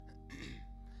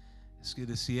It's good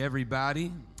to see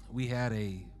everybody. We had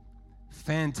a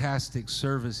fantastic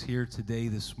service here today,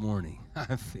 this morning.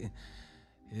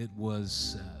 It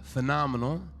was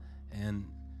phenomenal, and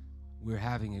we're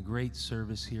having a great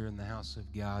service here in the house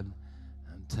of God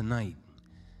tonight.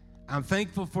 I'm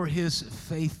thankful for His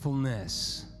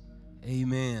faithfulness.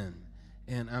 Amen.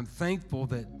 And I'm thankful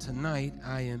that tonight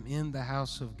I am in the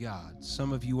house of God.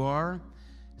 Some of you are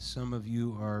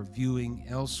viewing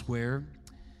elsewhere,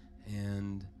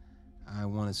 and I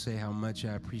want to say how much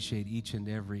I appreciate each and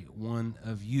every one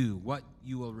of you. What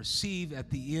you will receive at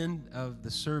the end of the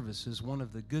service is one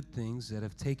of the good things that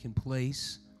have taken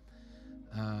place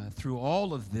through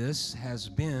all of this has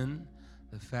been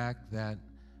the fact that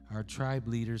our tribe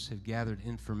leaders have gathered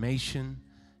information,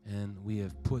 and we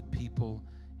have put people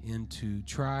into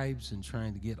tribes and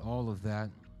trying to get all of that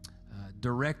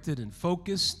directed and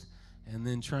focused, and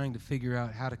then trying to figure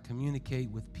out how to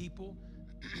communicate with people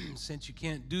since you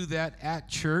can't do that at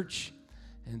church.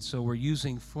 And so we're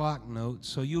using flock notes.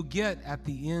 So you'll get at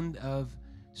the end of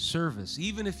service,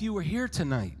 even if you were here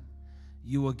tonight,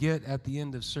 you will get at the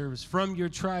end of service from your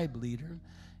tribe leader.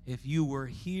 If you were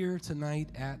here tonight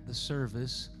at the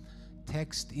service,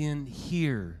 text in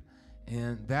here.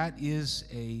 And that is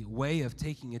a way of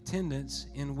taking attendance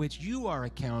in which you are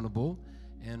accountable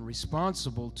and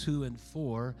responsible to and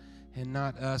for, and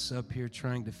not us up here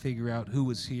trying to figure out who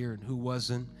was here and who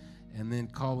wasn't, and then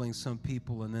calling some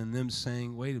people and then them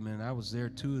saying, wait a minute, I was there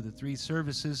 2 of the 3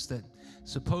 services that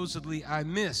supposedly I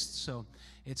missed. So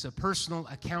it's a personal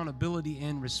accountability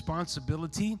and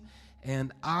responsibility,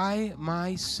 and I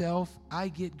myself, I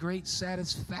get great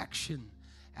satisfaction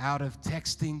out of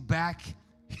texting back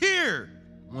here.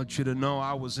 I want you to know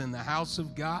I was in the house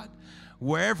of God.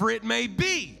 Wherever it may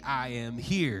be, I am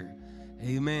here.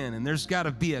 Amen. And there's got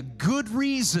to be a good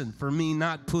reason for me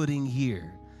not putting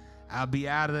here. I'll be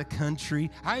out of the country.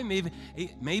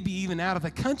 Maybe even out of the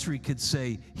country could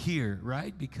say here,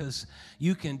 right? Because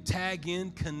you can tag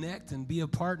in, connect, and be a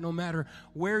part no matter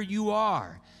where you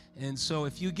are. And so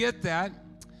if you get that,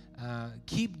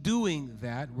 keep doing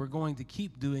that. We're going to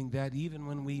keep doing that even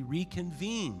when we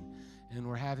reconvene and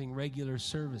we're having regular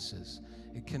services.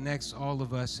 It connects all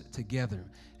of us together.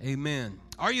 Amen.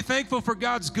 Are you thankful for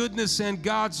God's goodness and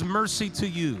God's mercy to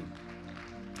you?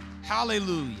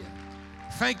 Hallelujah.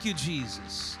 Thank you,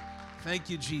 Jesus. Thank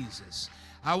you, Jesus.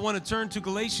 I want to turn to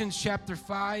Galatians chapter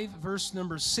 5, verse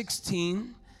number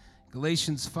 16.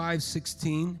 Galatians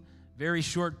 5:16. Very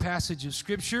short passage of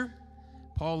Scripture.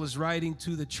 Paul is writing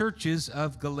to the churches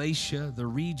of Galatia, the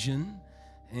region,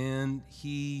 and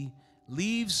he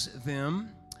leaves them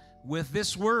with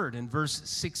this word in verse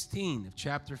 16 of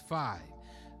chapter 5.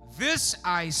 This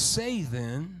I say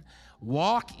then,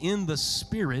 walk in the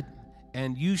Spirit,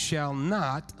 and you shall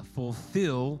not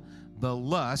fulfill the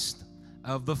lust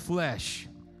of the flesh.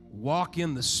 Walk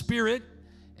in the Spirit,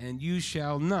 and you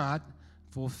shall not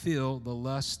fulfill the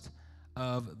lust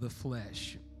of the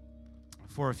flesh.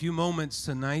 For a few moments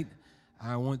tonight,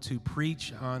 I want to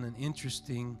preach on an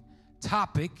interesting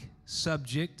topic,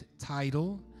 subject,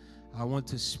 title. I want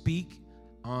to speak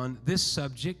on this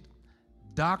subject,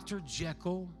 Dr.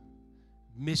 Jekyll,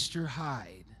 Mr.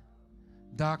 Hyde.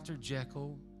 Dr.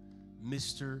 Jekyll,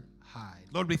 Mr. Hyde.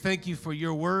 Lord, we thank you for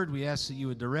your word. We ask that you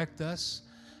would direct us.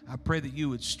 I pray that you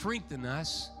would strengthen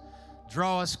us,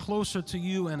 draw us closer to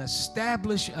you, and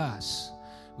establish us.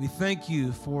 We thank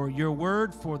you for your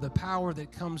word, for the power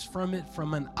that comes from it,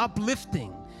 from an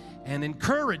uplifting and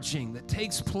encouraging that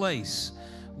takes place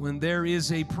when there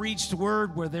is a preached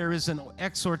word, where there is an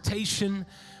exhortation.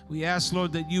 We ask,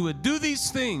 Lord, that you would do these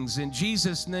things. In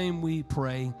Jesus' name we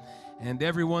pray. And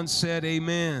everyone said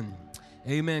amen.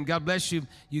 Amen. God bless you.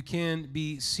 You can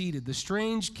be seated. The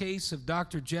Strange Case of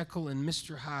Dr. Jekyll and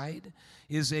Mr. Hyde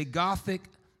is a Gothic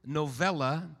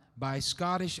novella by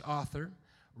Scottish author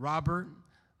Robert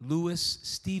Louis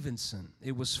Stevenson.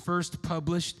 It was first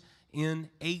published in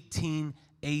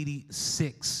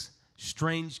 1886.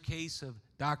 Strange Case of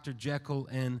Dr. Jekyll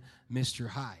and Mr.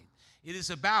 Hyde. It is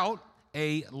about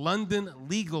a London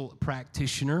legal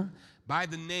practitioner by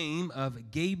the name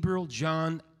of Gabriel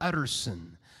John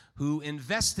Utterson, who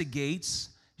investigates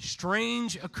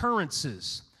strange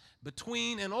occurrences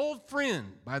between an old friend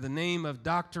by the name of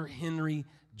Dr. Henry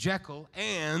Jekyll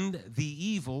and the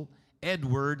evil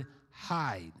Edward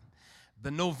Hyde.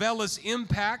 The novella's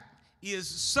impact is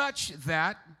such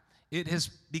that it has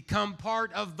become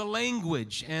part of the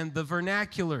language and the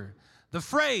vernacular. The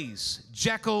phrase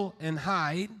Jekyll and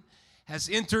Hyde has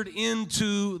entered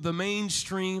into the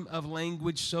mainstream of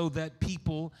language so that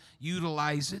people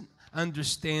utilize it,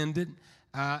 understand it,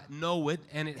 know it,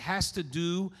 and it has to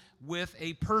do with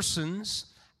a person's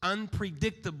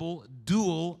unpredictable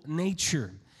dual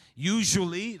nature.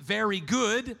 Usually very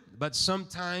good, but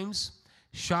sometimes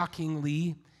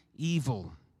shockingly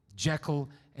evil. Jekyll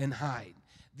and Hyde.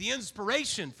 The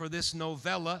inspiration for this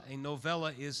novella, a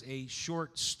novella is a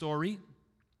short story.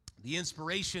 The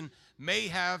inspiration may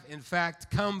have, in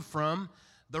fact, come from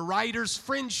the writer's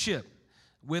friendship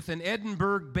with an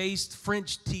Edinburgh-based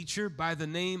French teacher by the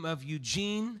name of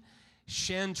Eugene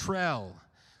Chantrel,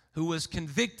 who was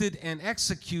convicted and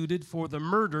executed for the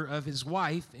murder of his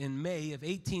wife in May of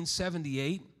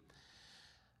 1878,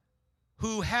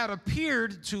 who had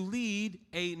appeared to lead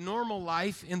a normal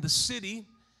life in the city,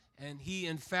 and he,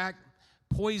 in fact,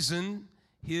 poisoned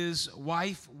his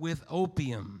wife with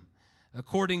opium.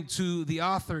 According to the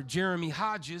author Jeremy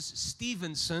Hodges,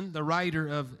 Stevenson, the writer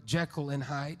of Jekyll and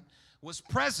Hyde, was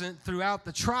present throughout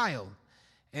the trial.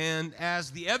 And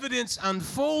as the evidence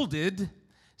unfolded,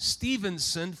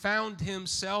 Stevenson found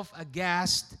himself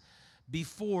aghast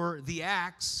before the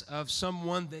acts of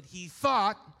someone that he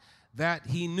thought that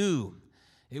he knew.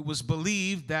 It was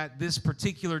believed that this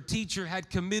particular teacher had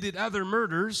committed other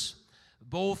murders,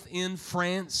 both in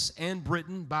France and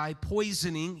Britain, by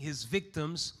poisoning his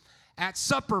victims at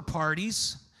supper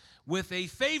parties with a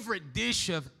favorite dish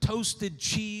of toasted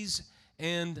cheese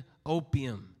and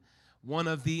opium. One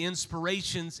of the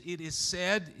inspirations, it is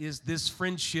said, is this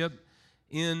friendship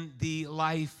in the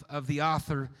life of the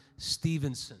author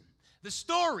Stevenson. The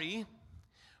story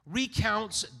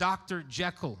recounts Dr.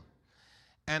 Jekyll,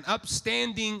 an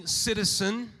upstanding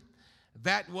citizen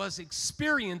that was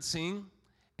experiencing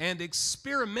and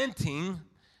experimenting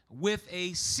with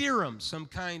a serum, some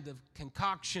kind of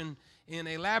concoction in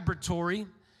a laboratory,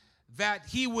 that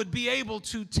he would be able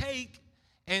to take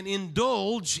and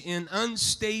indulge in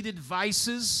unstated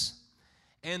vices,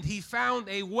 and he found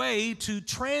a way to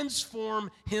transform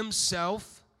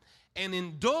himself and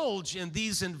indulge in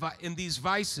these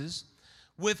vices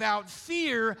without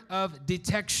fear of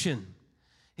detection.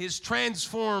 His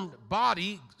transformed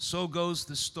body, so goes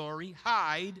the story,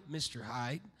 Hyde, Mr.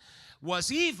 Hyde,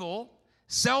 was evil,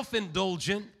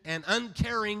 self-indulgent, and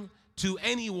uncaring to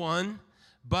anyone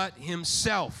but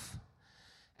himself.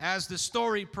 As the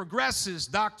story progresses,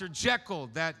 Dr. Jekyll,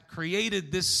 that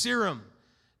created this serum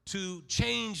to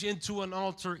change into an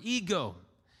alter ego,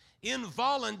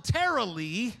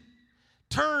 involuntarily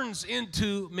turns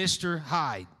into Mr.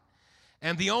 Hyde.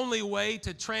 And the only way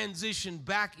to transition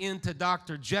back into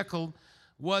Dr. Jekyll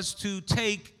was to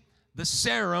take the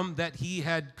serum that he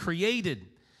had created.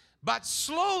 But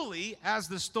slowly, as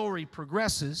the story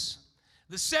progresses,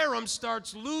 the serum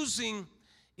starts losing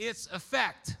its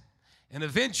effect. And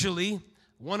eventually,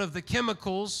 one of the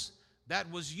chemicals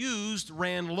that was used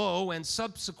ran low, and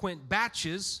subsequent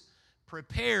batches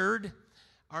prepared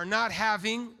are not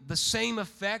having the same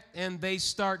effect, and they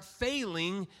start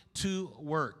failing to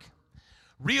work.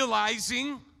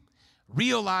 Realizing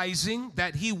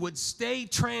that he would stay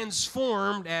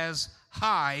transformed as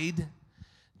Hyde,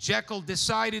 Jekyll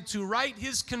decided to write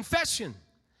his confession,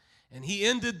 and he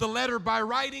ended the letter by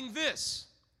writing this: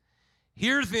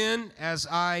 "Here then, as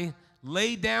I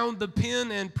lay down the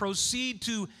pen and proceed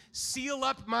to seal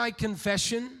up my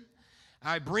confession,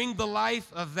 I bring the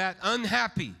life of that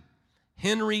unhappy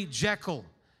Henry Jekyll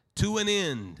to an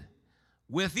end."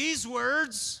 With these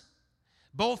words,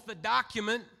 both the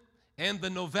document and the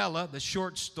novella, the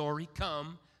short story,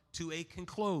 come to a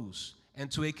close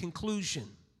and to a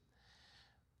conclusion.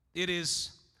 It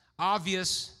is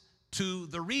obvious to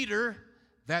the reader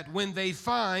that when they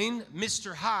find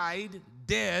Mr. Hyde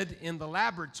dead in the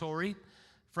laboratory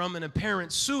from an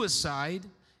apparent suicide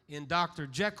in Dr.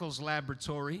 Jekyll's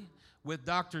laboratory with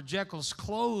Dr. Jekyll's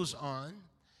clothes on,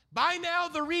 by now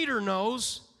the reader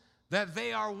knows that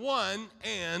they are one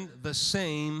and the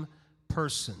same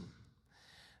person.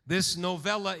 This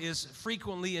novella is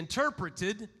frequently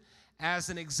interpreted as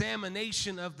an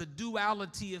examination of the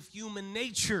duality of human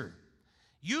nature,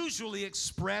 usually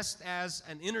expressed as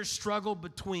an inner struggle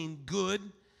between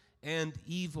good and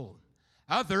evil.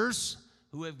 Others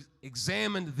who have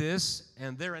examined this,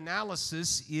 and their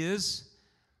analysis is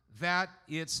that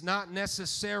it's not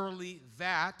necessarily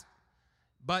that,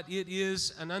 but it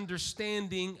is an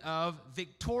understanding of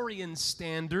Victorian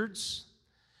standards,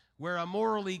 where a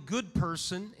morally good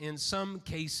person, in some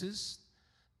cases,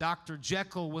 Dr.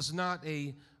 Jekyll was not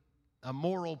a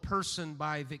moral person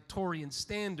by Victorian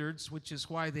standards, which is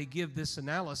why they give this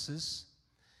analysis,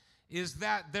 is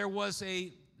that there was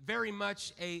very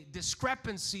much a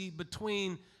discrepancy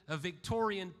between a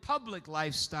Victorian public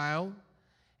lifestyle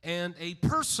and a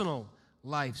personal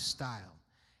lifestyle.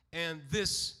 And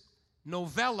this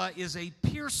novella is a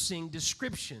piercing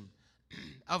description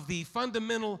of the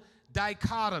fundamental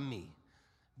dichotomy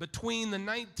between the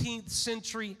 19th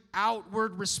century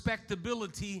outward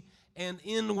respectability and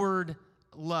inward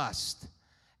lust,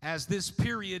 as this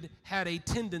period had a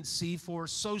tendency for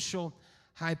social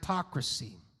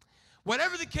hypocrisy.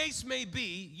 Whatever the case may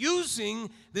be,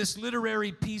 using this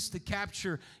literary piece to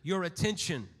capture your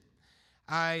attention,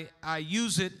 I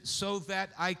use it so that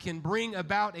I can bring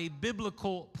about a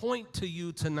biblical point to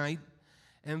you tonight,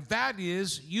 and that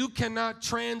is, you cannot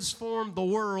transform the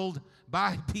world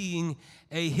by being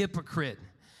a hypocrite.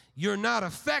 You're not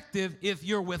effective if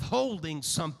you're withholding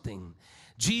something.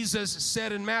 Jesus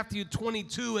said in Matthew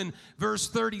 22 and verse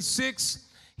 36,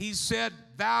 he said,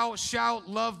 "Thou shalt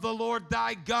love the Lord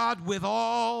thy God with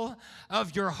all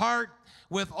of your heart,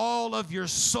 with all of your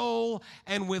soul,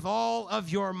 and with all of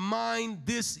your mind.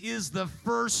 This is the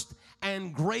first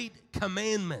and great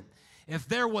commandment." If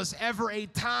there was ever a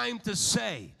time to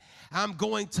say, I'm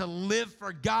going to live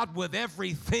for God with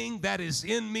everything that is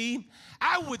in me,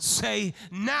 I would say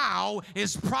now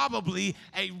is probably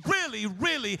a really,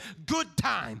 really good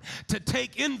time to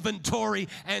take inventory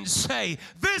and say,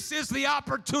 this is the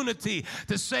opportunity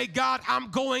to say, God,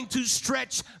 I'm going to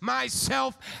stretch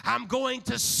myself. I'm going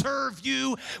to serve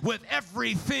you with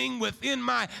everything within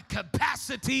my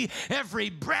capacity,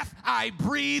 every breath I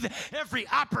breathe, every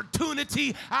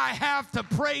opportunity I have to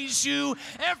praise you,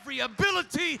 every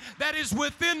ability that is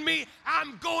within me.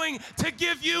 I'm going to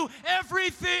give you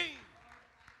everything.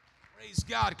 Praise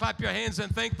God. Clap your hands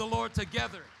and thank the Lord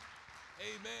together.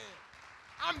 Amen.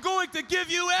 I'm going to give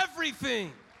you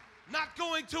everything. Not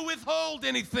going to withhold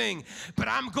anything, but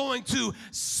I'm going to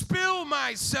spill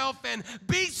myself and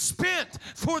be spent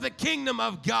for the kingdom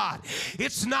of God.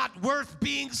 It's not worth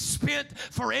being spent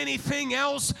for anything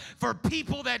else, for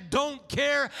people that don't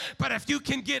care. But if you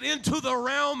can get into the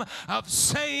realm of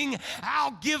saying,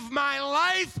 I'll give my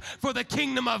life for the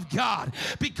kingdom of God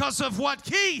because of what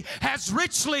He has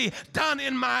richly done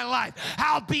in my life,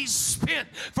 I'll be spent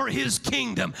for His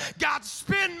kingdom. God,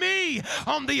 spend me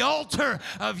on the altar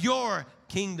of your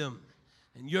kingdom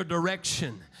and your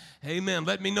direction. Amen.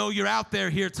 Let me know you're out there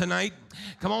here tonight.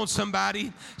 Come on,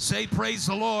 somebody. Say, praise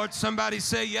the Lord. Somebody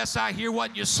say, yes, I hear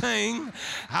what you're saying.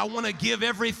 I want to give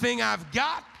everything I've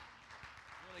got.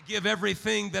 Give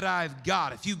everything that I've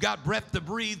got. If you got breath to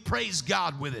breathe, praise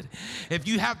God with it. If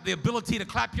you have the ability to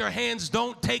clap your hands,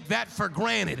 don't take that for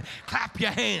granted. Clap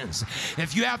your hands.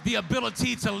 If you have the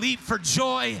ability to leap for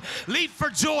joy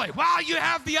while you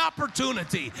have the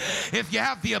opportunity. If you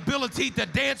have the ability to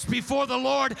dance before the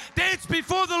Lord, dance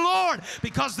before the Lord,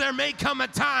 because there may come a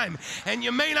time and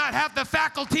you may not have the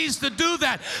faculties to do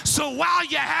that. So while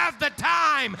you have the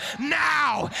time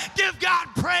now, give God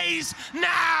praise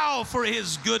now for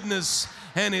His goodness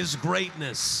and His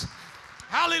greatness.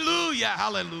 Hallelujah,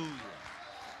 hallelujah.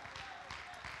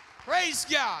 Praise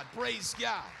God, praise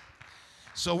God.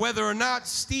 So whether or not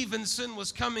Stevenson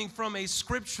was coming from a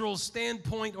scriptural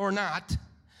standpoint or not,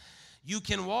 you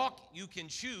can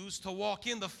choose to walk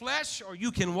in the flesh, or you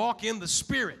can walk in the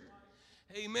Spirit.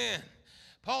 Amen.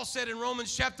 Paul said in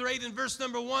Romans chapter 8 and verse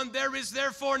number 1, there is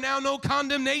therefore now no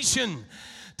condemnation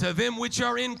to them which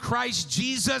are in Christ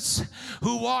Jesus,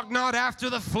 who walk not after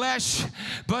the flesh,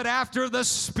 but after the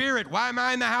Spirit. Why am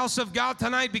I in the house of God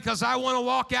tonight? Because I want to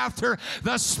walk after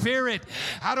the Spirit.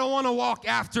 I don't want to walk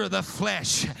after the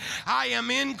flesh. I am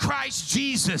in Christ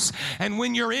Jesus. And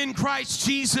when you're in Christ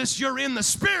Jesus, you're in the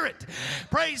Spirit.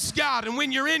 Praise God. And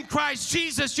when you're in Christ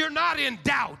Jesus, you're not in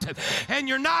doubt, and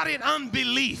you're not in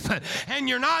unbelief, and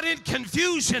you're not in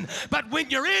confusion. But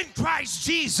when you're in Christ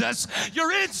Jesus,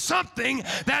 you're in something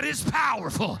that is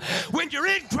powerful. When you're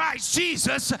in Christ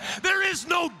Jesus, there is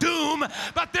no doom,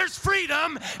 but there's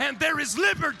freedom and there is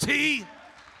liberty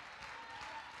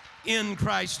in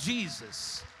Christ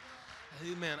Jesus.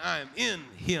 Amen. I am in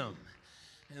Him,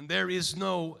 and there is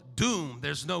no doom.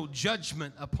 There's no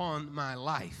judgment upon my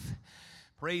life.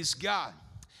 Praise God.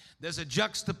 There's a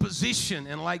juxtaposition,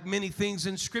 and like many things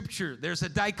in Scripture, there's a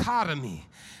dichotomy.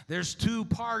 There's two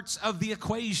parts of the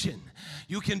equation.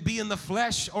 You can be in the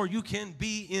flesh, or you can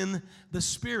be in the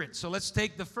Spirit. So let's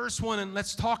take the first one and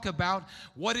let's talk about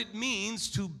what it means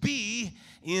to be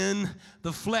in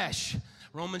the flesh.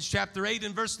 Romans chapter 8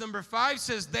 and verse number 5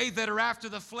 says, they that are after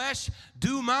the flesh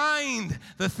do mind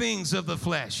the things of the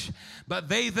flesh, but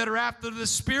they that are after the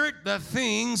Spirit, the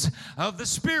things of the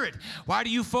Spirit. Why do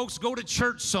you folks go to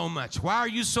church so much? Why are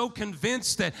you so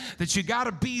convinced that you got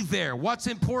to be there? What's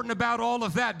important about all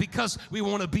of that? Because we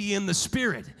want to be in the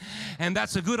Spirit. And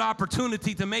that's a good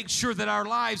opportunity to make sure that our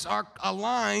lives are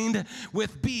aligned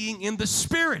with being in the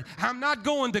Spirit. I'm not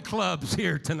going to clubs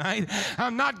here tonight.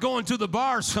 I'm not going to the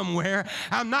bar somewhere.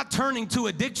 I'm not turning to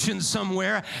addiction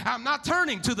somewhere. I'm not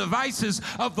turning to the vices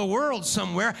of the world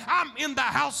somewhere. I'm in the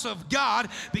house of God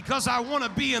because I want to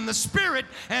be in the Spirit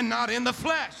and not in the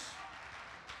flesh.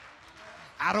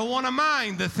 I don't want to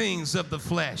mind the things of the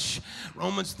flesh.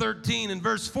 Romans 13 and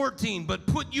verse 14, but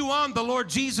put you on the Lord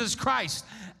Jesus Christ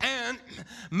and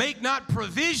make not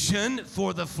provision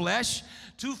for the flesh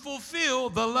to fulfill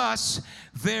the lusts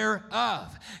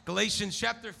thereof. Galatians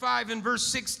chapter 5 and verse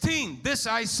 16. This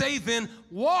I say then,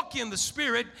 walk in the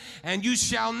Spirit, and you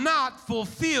shall not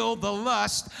fulfill the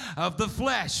lust of the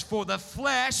flesh. For the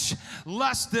flesh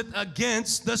lusteth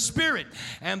against the Spirit,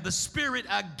 and the Spirit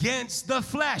against the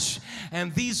flesh.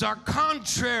 And these are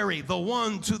contrary the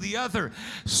one to the other,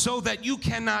 so that you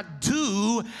cannot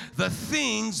do the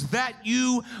things that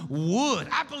you would.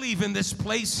 I believe in this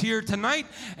place here tonight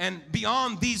and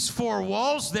beyond these four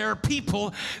walls, there are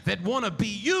people that want to be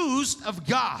used of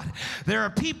God. There are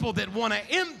people that want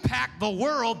to impact the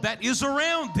world that is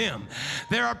around them.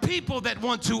 There are people that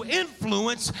want to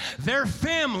influence their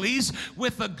families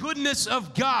with the goodness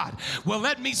of God. Well,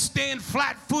 let me stand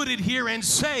flat-footed here and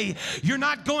say, you're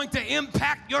not going to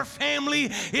impact your family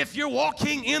if you're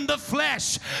walking in the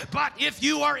flesh. But if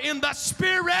you are in the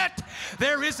Spirit,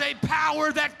 there is a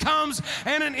power that comes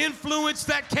and an influence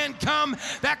that can come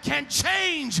that can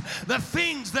change the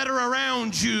things that are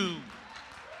around you.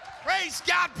 Praise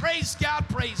God, praise God,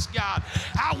 praise God.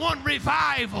 I want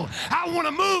revival. I want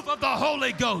a move of the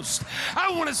Holy Ghost.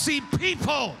 I want to see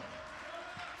people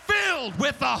filled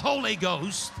with the Holy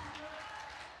Ghost.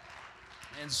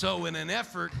 And so in an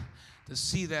effort to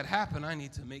see that happen, I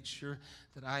need to make sure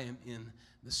that I am in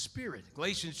the Spirit.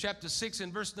 Galatians chapter 6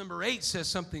 and verse number 8 says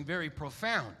something very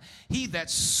profound. He that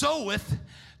soweth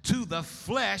to the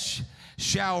flesh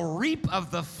shall reap of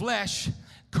the flesh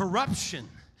corruption.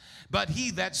 But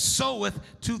he that soweth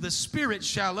to the Spirit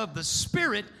shall of the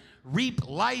Spirit reap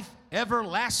life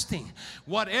everlasting.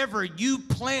 Whatever you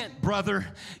plant, brother,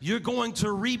 you're going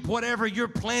to reap whatever you're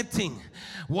planting.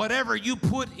 Whatever you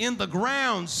put in the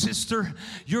ground, sister,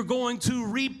 you're going to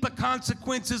reap the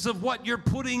consequences of what you're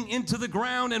putting into the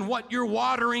ground and what you're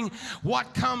watering.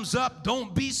 What comes up,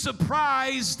 don't be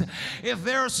surprised if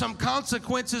there are some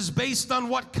consequences based on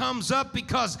what comes up,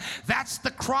 because that's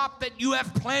the crop that you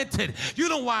have planted. You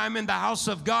know why I'm in the house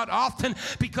of God often?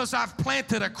 Because I've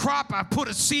planted a crop, I put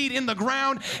a seed in the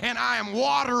ground, and I am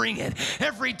watering it.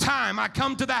 Every time I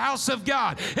come to the house of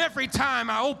God, every time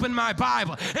I open my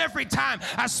Bible, every time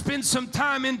I spend some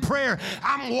time in prayer,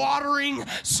 I'm watering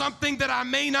something that I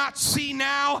may not see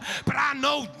now, but I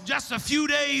know just a few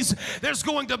days there's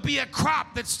going to be a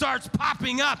crop that starts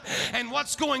popping up, and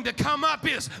what's going to come up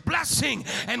is blessing,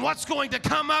 and what's going to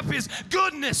come up is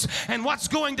goodness, and what's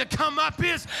going to come up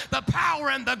is the power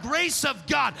and the grace of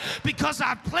God, because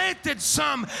I've planted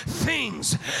some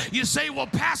things. You say, well,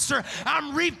 Pastor,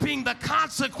 I'm reaping the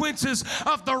consequences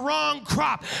of the wrong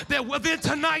crop. That within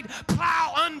tonight,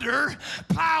 plow under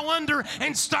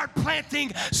and start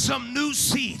planting some new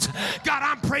seeds. God,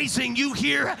 I'm praising you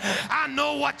here. I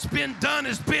know what's been done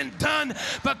has been done,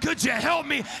 but could you help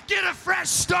me get a fresh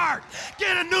start,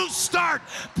 get a new start,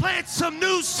 plant some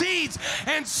new seeds,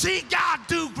 and see God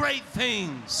do great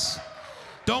things.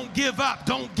 Don't give up.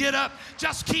 Don't get up.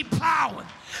 Just keep plowing.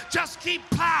 Just keep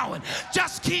plowing.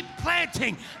 Just keep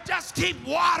planting. Just keep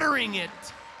watering it.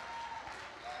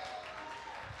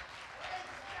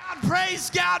 Praise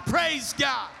God, praise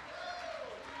God.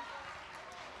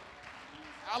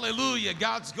 Hallelujah.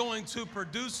 God's going to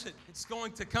produce it. It's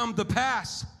going to come to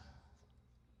pass.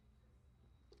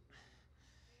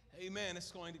 Amen.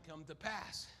 It's going to come to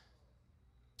pass.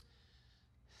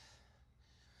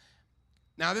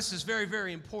 Now, this is very,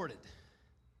 very important.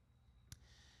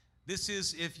 This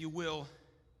is, if you will,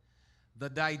 the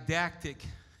didactic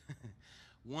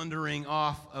wandering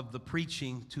off of the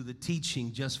preaching to the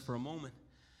teaching just for a moment,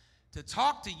 to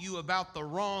talk to you about the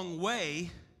wrong way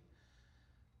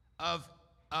of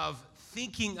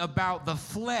thinking about the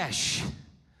flesh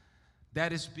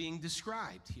that is being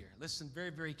described here. Listen very,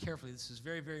 very carefully. This is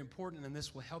very, very important, and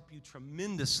this will help you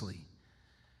tremendously.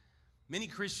 Many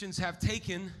Christians have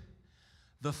taken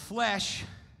the flesh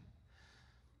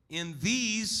in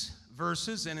these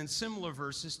verses and in similar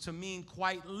verses to mean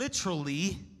quite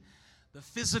literally the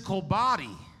physical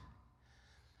body.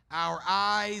 Our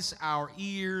eyes, our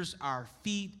ears, our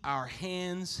feet, our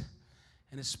hands,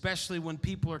 and especially when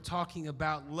people are talking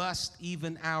about lust,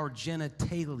 even our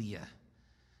genitalia.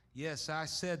 Yes, I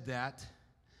said that.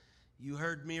 You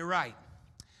heard me right.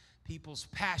 People's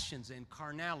passions and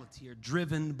carnality are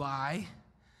driven by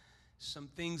some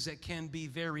things that can be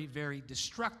very, very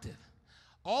destructive.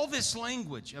 All this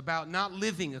language about not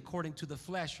living according to the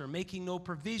flesh or making no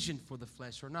provision for the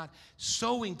flesh or not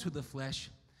sowing to the flesh,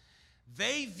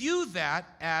 they view that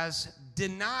as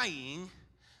denying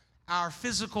our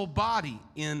physical body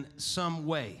in some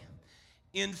way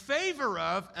in favor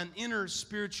of an inner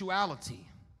spirituality.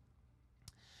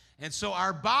 And so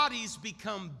our bodies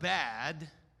become bad,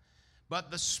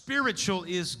 but the spiritual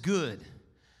is good.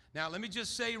 Now, let me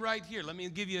just say right here, let me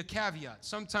give you a caveat.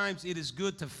 Sometimes it is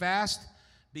good to fast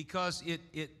because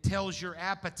it tells your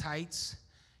appetites,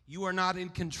 you are not in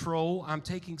control. I'm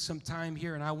taking some time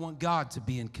here, and I want God to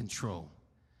be in control.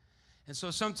 And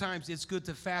so sometimes it's good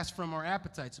to fast from our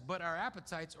appetites, but our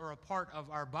appetites are a part of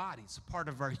our bodies, a part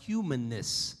of our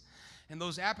humanness. And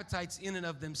those appetites in and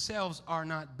of themselves are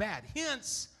not bad.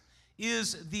 Hence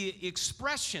is the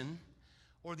expression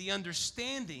or the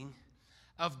understanding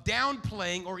of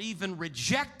downplaying or even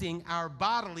rejecting our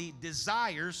bodily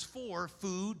desires for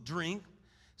food, drink,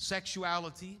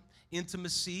 sexuality,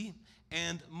 intimacy,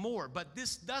 and more. But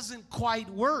this doesn't quite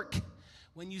work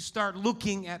when you start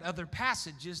looking at other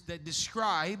passages that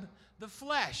describe the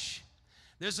flesh.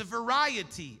 There's a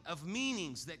variety of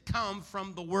meanings that come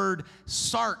from the word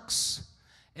sarx,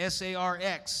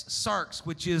 S-A-R-X, sarx,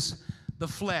 which is the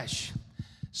flesh.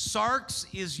 Sarx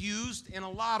is used in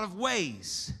a lot of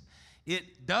ways.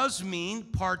 It does mean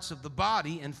parts of the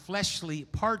body and fleshly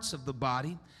parts of the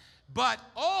body, but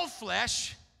all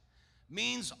flesh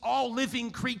means all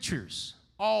living creatures,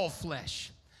 all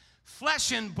flesh.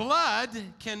 Flesh and blood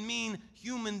can mean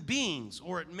human beings,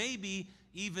 or it maybe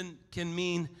even can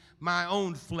mean my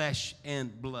own flesh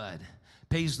and blood.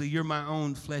 Paisley, you're my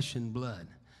own flesh and blood,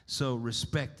 so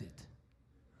respect it.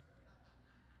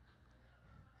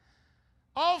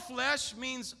 All flesh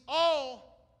means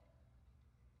all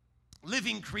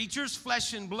living creatures.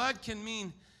 Flesh and blood can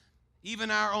mean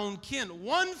even our own kin.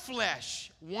 One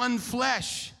flesh, one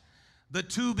flesh. The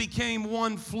two became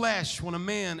one flesh. When a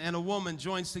man and a woman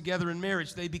joins together in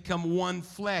marriage, they become one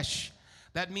flesh.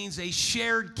 That means a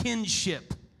shared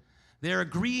kinship. They're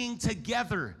agreeing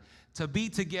together to be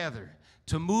together,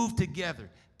 to move together,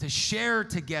 to share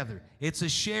together. It's a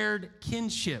shared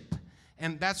kinship.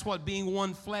 And that's what being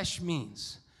one flesh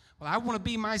means. Well, I want to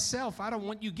be myself. I don't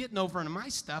want you getting over into my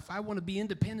stuff. I want to be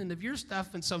independent of your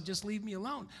stuff, and so just leave me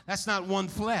alone. That's not one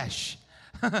flesh.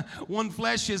 One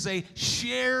flesh is a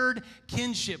shared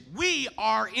kinship. We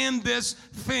are in this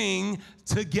thing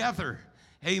together.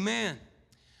 Amen.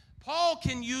 Paul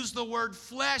can use the word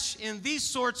flesh in these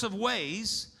sorts of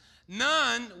ways,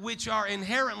 none which are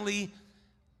inherently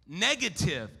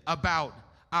negative about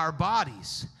our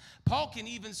bodies. Paul can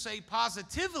even say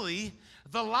positively,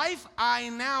 the life I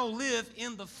now live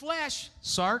in the flesh,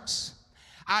 sarx,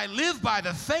 I live by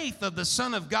the faith of the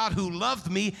Son of God who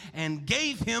loved me and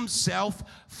gave himself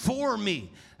for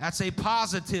me. That's a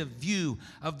positive view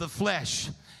of the flesh.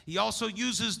 He also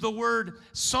uses the word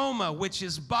soma, which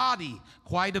is body,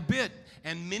 quite a bit,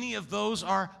 and many of those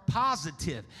are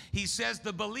positive. He says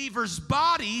the believer's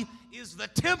body is the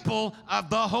temple of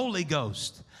the Holy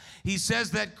Ghost. He says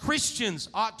that Christians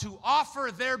ought to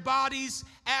offer their bodies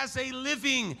as a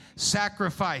living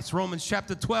sacrifice. Romans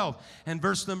chapter 12 and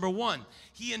verse number 1.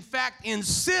 He in fact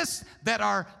insists that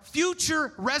our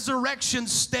future resurrection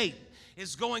state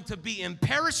is going to be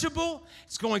imperishable,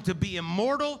 it's going to be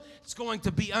immortal, it's going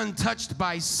to be untouched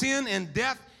by sin and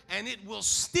death, and it will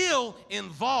still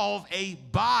involve a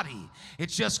body.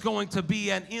 It's just going to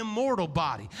be an immortal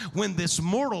body when this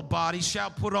mortal body shall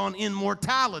put on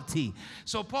immortality.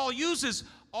 So Paul uses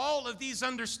all of these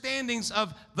understandings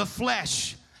of the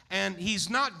flesh, and he's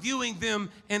not viewing them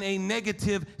in a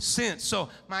negative sense. So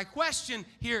my question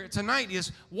here tonight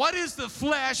is, what is the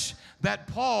flesh that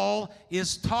Paul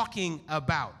is talking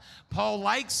about? Paul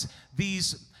likes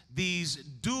these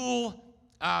dual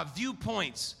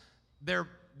viewpoints. They're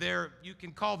you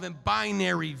can call them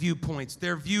binary viewpoints.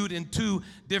 They're viewed in two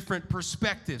different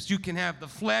perspectives. You can have the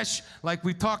flesh, like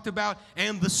we talked about,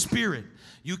 and the spirit.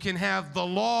 You can have the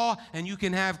law, and you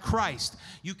can have Christ.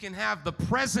 You can have the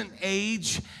present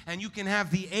age, and you can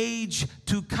have the age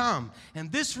to come.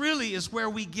 And this really is where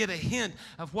we get a hint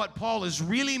of what Paul is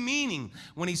really meaning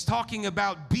when he's talking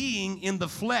about being in the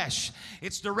flesh.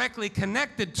 It's directly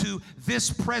connected to this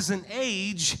present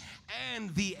age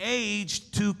and the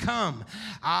age to come.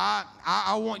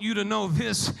 I want you to know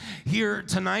this here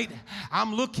tonight.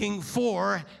 I'm looking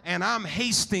for and I'm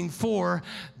hasting for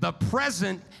the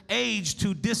present age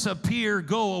to disappear,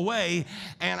 go away,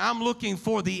 and I'm looking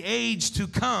for the age to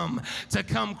come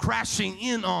crashing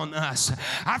in on us.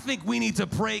 I think we need to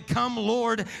pray, come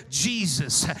Lord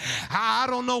Jesus. I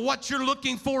don't know what you're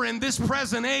looking for in this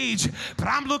present age, but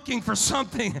I'm looking for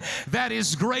something that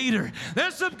is greater.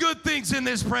 There's some good things in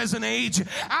this present age.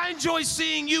 I enjoy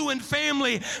seeing you and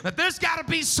family, but there's got to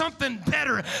be something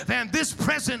better than this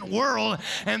present world,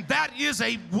 and that is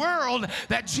a world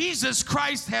that Jesus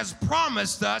Christ has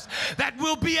promised us that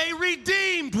will be a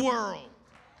redeemed world.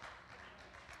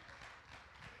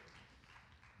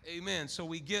 Amen. So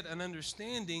we get an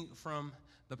understanding from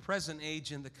the present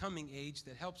age and the coming age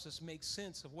that helps us make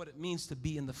sense of what it means to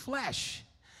be in the flesh.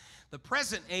 The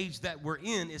present age that we're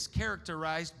in is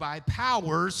characterized by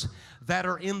powers that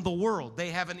are in the world. They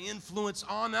have an influence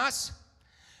on us.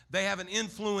 They have an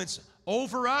influence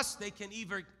over us. They can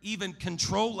even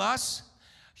control us.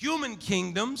 Human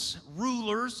kingdoms,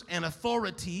 rulers, and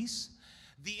authorities,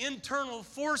 the internal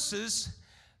forces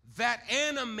that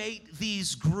animate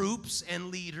these groups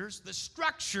and leaders, the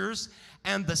structures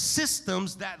and the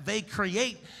systems that they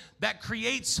create, that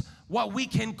creates what we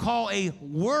can call a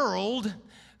world,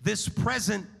 this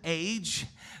present age,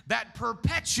 that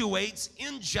perpetuates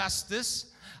injustice,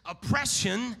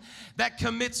 oppression, that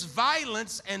commits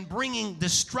violence and bringing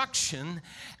destruction.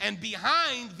 And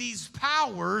behind these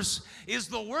powers is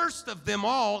the worst of them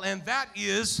all, and that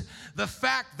is the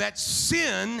fact that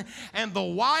sin and the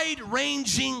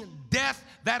wide-ranging death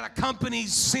that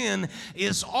accompanies sin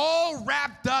is all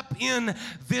wrapped up in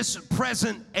this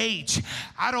present age.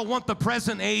 I don't want the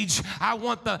present age. I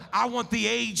want the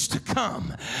age to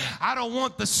come. I don't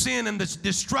want the sin and the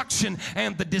destruction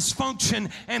and the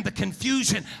dysfunction and the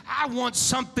confusion. I want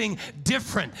something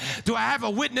different. Do I have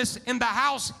a witness in the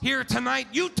house here tonight?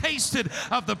 You tasted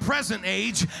of the present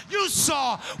age. You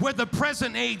saw where the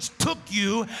present age took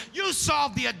you. You saw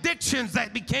the addictions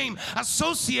that became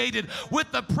associated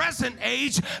with the present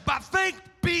age. But thanks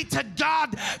be to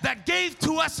God that gave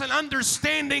to us an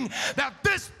understanding that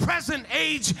this present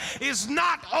age is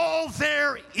not all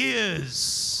there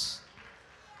is.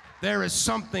 There is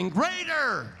something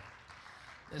greater.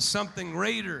 There's something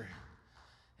greater.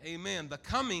 Amen. The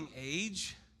coming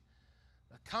age,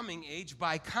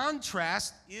 by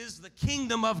contrast, is the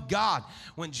kingdom of God.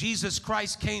 When Jesus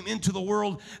Christ came into the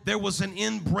world, there was an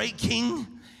inbreaking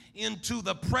into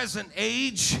the present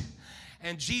age.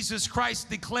 And Jesus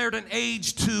Christ declared an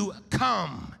age to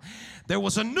come. There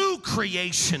was a new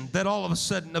creation that all of a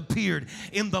sudden appeared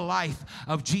in the life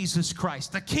of Jesus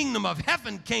Christ. The kingdom of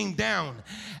heaven came down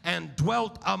and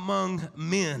dwelt among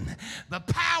men. The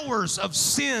powers of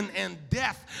sin and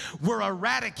death were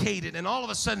eradicated, and all of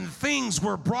a sudden things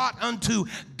were brought unto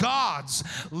God's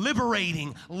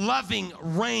liberating, loving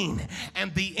reign.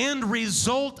 And the end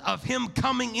result of him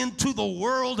coming into the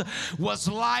world was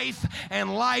life,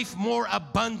 and life more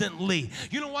abundantly.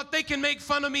 You know what? They can make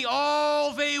fun of me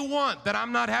all they want, that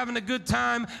I'm not having a good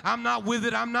time, I'm not with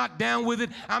it, I'm not down with it,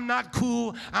 I'm not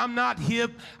cool, I'm not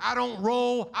hip, I don't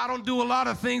roll, I don't do a lot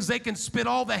of things. They can spit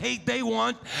all the hate they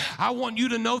want. I want you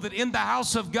to know that in the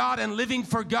house of God and living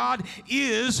for God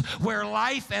is where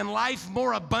life and life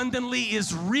more abundantly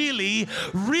is really,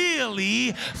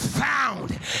 really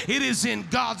found. It is in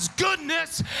God's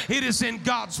goodness, it is in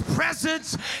God's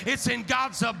presence, it's in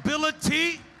God's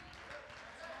ability.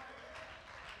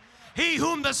 He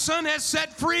whom the Son has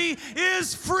set free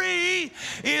is free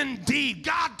indeed.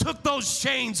 God took those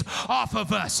chains off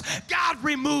of us. God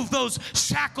removed those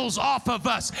shackles off of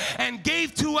us and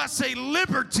gave to us a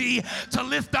liberty to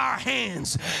lift our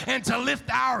hands and to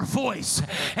lift our voice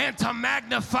and to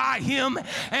magnify him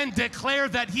and declare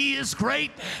that he is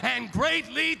great and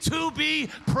greatly to be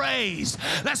praised.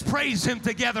 Let's praise him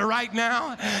together right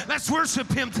now. Let's worship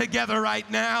him together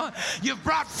right now. You've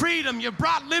brought freedom. You've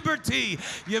brought liberty.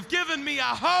 You've given me a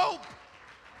hope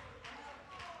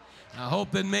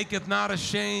that maketh not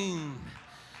ashamed.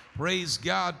 Praise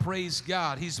God, praise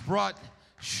God. He's brought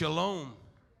shalom.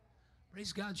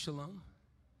 Praise God, shalom.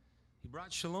 He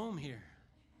brought shalom here.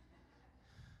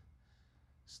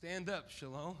 Stand up,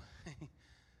 shalom.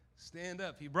 Stand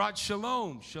up. He brought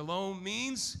shalom. Shalom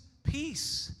means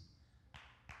peace.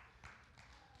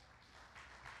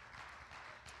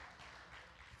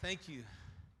 Thank you.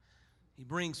 He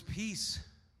brings peace.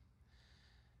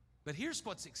 But here's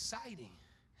what's exciting.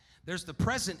 There's the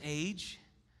present age,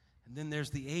 and then there's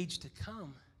the age to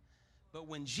come. But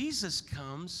when Jesus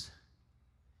comes,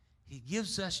 he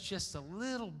gives us just a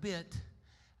little bit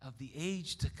of the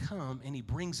age to come, and he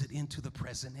brings it into the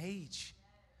present age.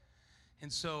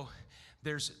 And so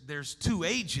there's two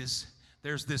ages.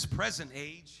 There's this present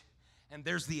age, and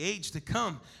there's the age to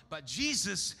come. But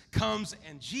Jesus comes,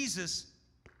 and Jesus,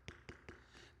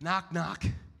 knock, knock,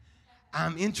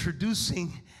 I'm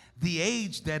introducing the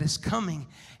age that is coming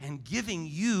and giving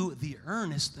you the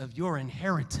earnest of your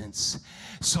inheritance.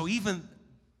 So even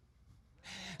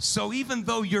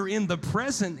though you're in the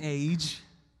present age,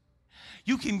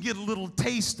 you can get a little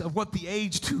taste of what the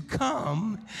age to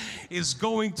come is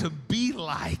going to be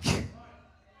like.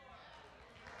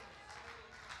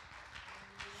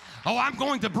 Oh, I'm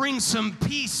going to bring some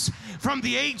peace from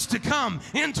the age to come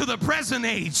into the present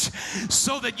age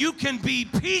so that you can be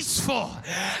peaceful.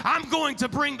 I'm going to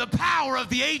bring the power of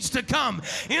the age to come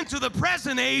into the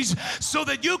present age so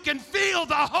that you can feel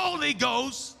the Holy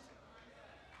Ghost.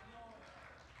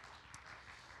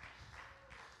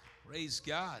 Praise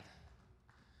God.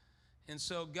 And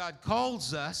so God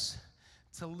calls us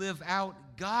to live out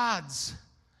God's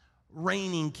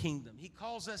reigning kingdom. He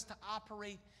calls us to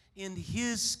operate in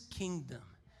his kingdom.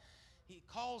 He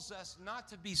calls us not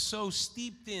to be so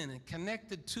steeped in and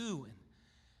connected to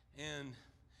and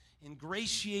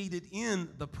ingratiated in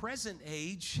the present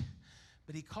age,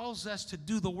 but he calls us to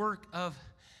do the work of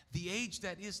the age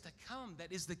that is to come,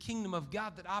 that is the kingdom of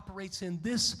God that operates in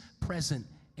this present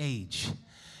age.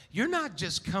 You're not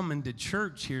just coming to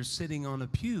church here sitting on a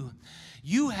pew.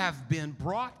 You have been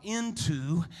brought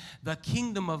into the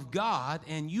kingdom of God,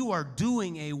 and you are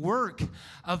doing a work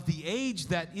of the age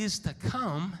that is to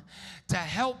come to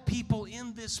help people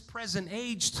in this present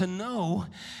age to know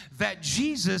that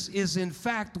Jesus is in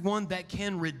fact one that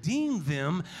can redeem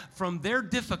them from their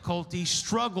difficulties,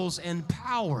 struggles, and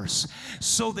powers,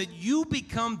 so that you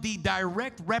become the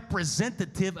direct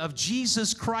representative of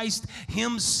Jesus Christ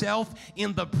himself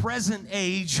in the present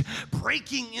age,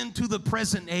 breaking into the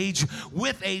present age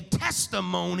with a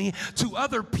testimony to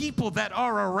other people that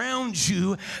are around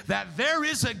you that there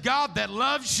is a God that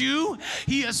loves you.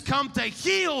 He has come to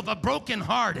heal the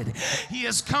brokenhearted. He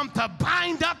has come to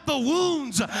bind up the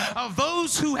wounds of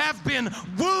those who have been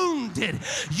wounded.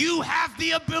 You have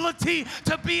the ability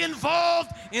to be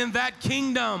involved in that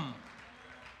kingdom.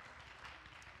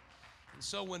 And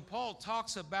so when Paul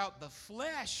talks about the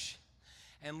flesh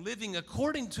and living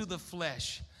according to the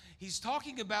flesh, he's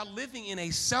talking about living in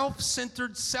a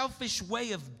self-centered, selfish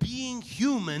way of being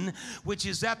human, which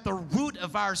is at the root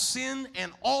of our sin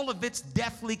and all of its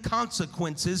deathly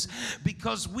consequences,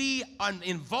 because we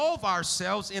involve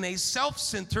ourselves in a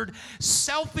self-centered,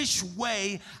 selfish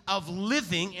way of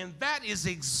living, and that is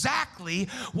exactly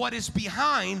what is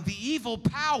behind the evil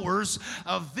powers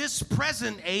of this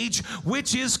present age,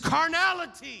 which is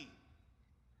carnality.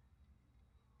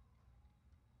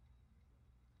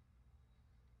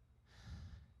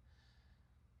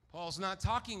 Paul's not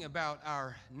talking about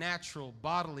our natural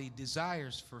bodily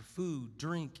desires for food,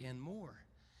 drink, and more.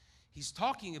 He's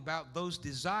talking about those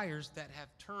desires that have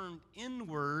turned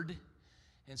inward,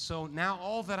 and so now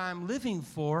all that I'm living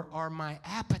for are my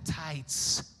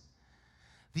appetites.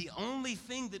 The only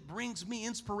thing that brings me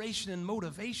inspiration and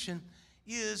motivation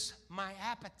is my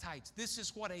appetites. This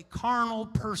is what a carnal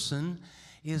person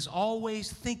is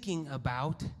always thinking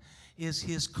about, is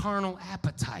his carnal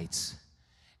appetites.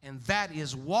 And that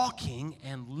is walking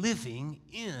and living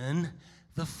in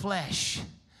the flesh.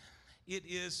 It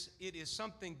is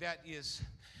something that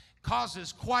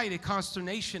causes quite a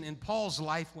consternation in Paul's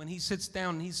life when he sits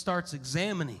down and he starts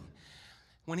examining.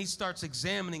 When he starts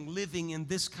examining living in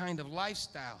this kind of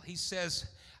lifestyle, he says,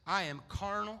 I am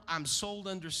carnal, I'm sold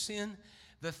under sin.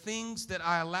 The things that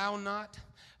I allow not,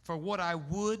 for what I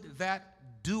would, that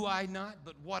do I not.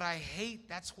 But what I hate,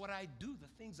 that's what I do. The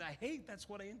things I hate, that's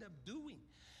what I end up doing.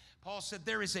 Paul said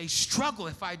there is a struggle.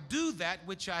 If I do that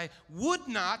which I would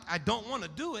not, I don't want to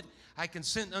do it, I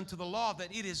consent unto the law that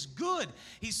it is good.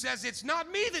 He says it's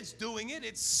not me that's doing it,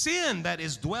 it's sin that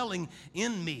is dwelling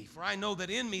in me. For I know that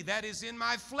in me, that is in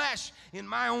my flesh, in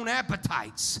my own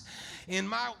appetites, in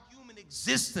my human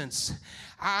existence,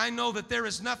 I know that there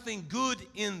is nothing good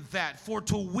in that. For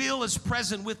to will is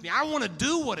present with me. I want to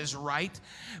do what is right,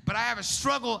 but I have a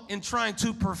struggle in trying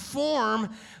to perform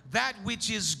that which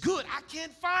is good. I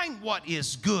can't find what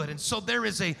is good. And so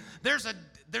there's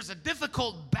there's a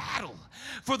difficult battle.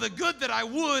 For the good that I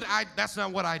would, that's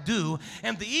not what I do.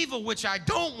 And the evil which I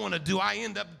don't want to do, I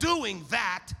end up doing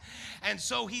that. And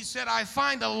so he said, I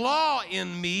find a law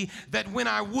in me that when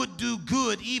I would do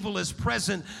good, evil is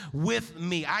present with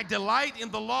me. I delight in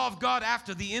the law of God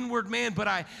after the inward man, but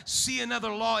I see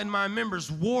another law in my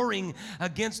members warring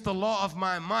against the law of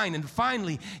my mind. And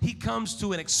finally, he comes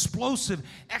to an explosive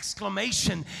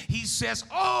exclamation. He says,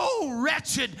 oh,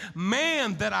 wretched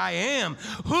man that I am,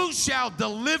 who shall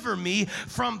deliver me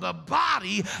from the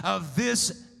body of this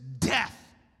death?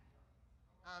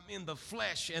 In the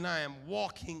flesh, and I am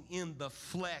walking in the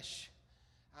flesh.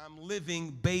 I'm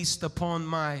living based upon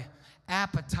my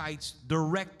appetites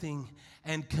directing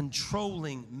and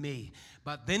controlling me.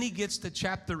 But then he gets to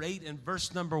chapter 8 and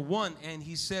verse number 1, and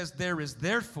he says, there is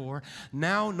therefore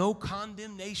now no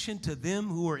condemnation to them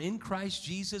who are in Christ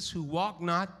Jesus, who walk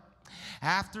not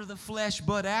after the flesh,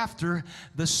 but after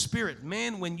the Spirit.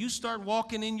 Man, when you start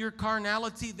walking in your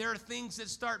carnality, there are things that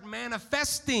start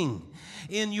manifesting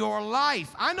in your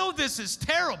life. I know this is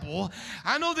terrible.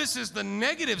 I know this is the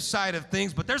negative side of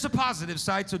things, but there's a positive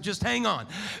side, so just hang on.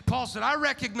 Paul said, I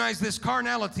recognize this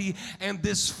carnality and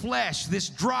this flesh, this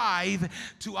drive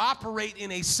to operate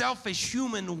in a selfish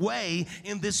human way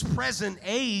in this present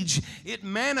age. It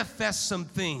manifests some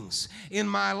things in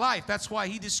my life. That's why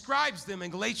he describes them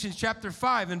in Galatians chapter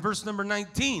 5 and verse number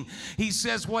 19. He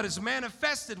says what is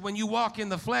manifested when you walk in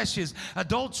the flesh is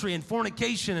adultery and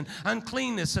fornication and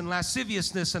uncleanness and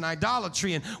lasciviousness and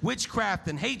idolatry and witchcraft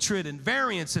and hatred and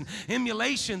variance and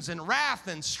emulations and wrath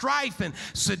and strife and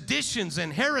seditions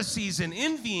and heresies and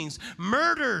envyings,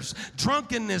 murders,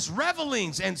 drunkenness,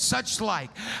 revelings, and such like,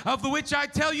 of the which I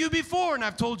tell you before, and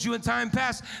I've told you in time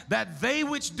past, that they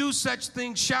which do such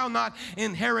things shall not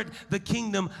inherit the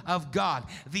kingdom of God.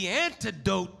 The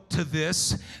antidote to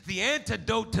this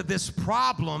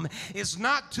problem is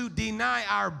not to deny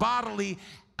our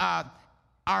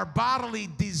bodily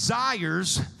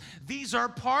desires. These are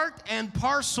part and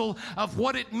parcel of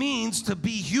what it means to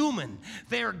be human.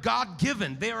 They are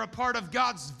God-given. They are a part of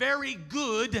God's very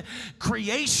good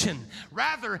creation.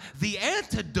 Rather, the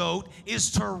antidote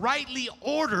is to rightly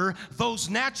order those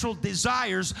natural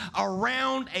desires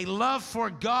around a love for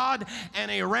God and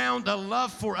around a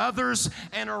love for others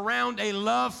and around a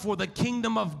love for the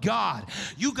kingdom of God.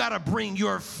 You got to bring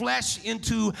your flesh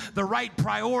into the right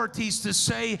priorities to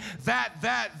say that,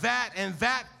 and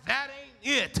that ain't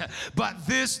it, but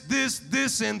this,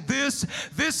 and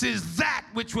this is that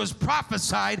which was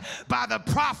prophesied by the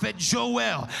prophet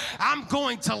Joel. I'm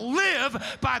going to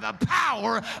live by the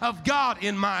power of God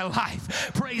in my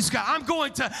life. Praise God. I'm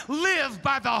going to live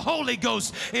by the Holy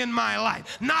Ghost in my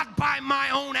life, not by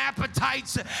my own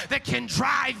appetites that can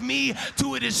drive me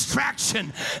to a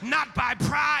distraction, not by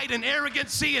pride and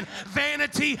arrogancy and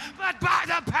vanity, but by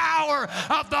the power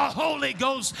of the Holy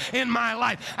Ghost in my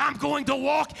life. I'm going to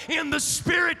walk in the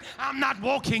Spirit. I'm not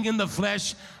walking in the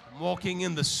flesh. I'm walking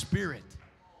in the Spirit.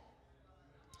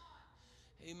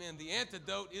 Amen. The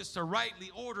antidote is to rightly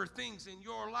order things in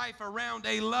your life around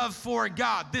a love for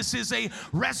God. This is a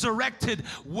resurrected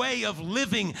way of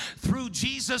living through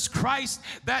Jesus Christ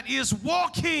that is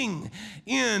walking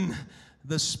in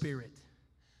the Spirit.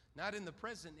 Not in the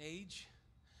present age,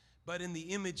 but in the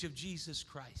image of Jesus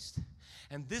Christ.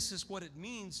 And this is what it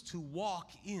means to walk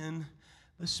in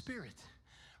the Spirit.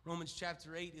 Romans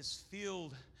chapter 8 is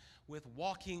filled with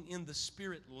walking in the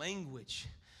Spirit language.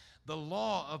 The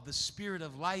law of the Spirit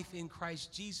of life in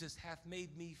Christ Jesus hath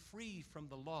made me free from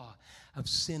the law of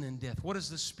sin and death. What does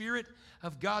the Spirit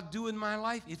of God do in my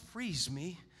life? It frees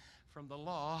me from the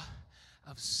law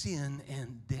of sin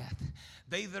and death.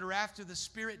 They that are after the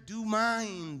Spirit do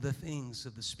mind the things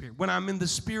of the Spirit. When I'm in the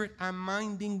Spirit, I'm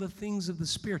minding the things of the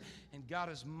Spirit. And God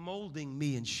is molding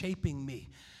me and shaping me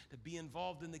to be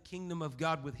involved in the kingdom of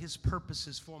God with His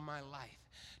purposes for my life.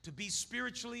 To be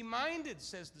spiritually minded,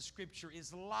 says the Scripture,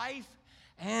 is life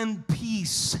and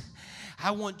peace.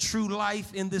 I want true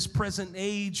life in this present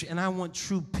age, and I want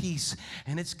true peace.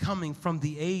 And it's coming from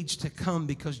the age to come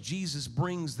because Jesus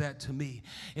brings that to me.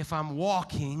 If I'm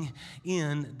walking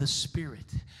in the Spirit.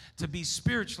 To be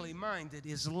spiritually minded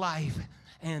is life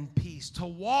and peace. To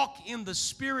walk in the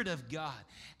Spirit of God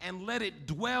and let it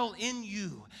dwell in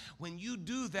you. When you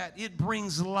do that, it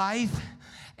brings life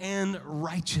and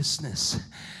righteousness.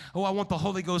 Oh, I want the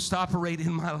Holy Ghost to operate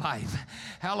in my life.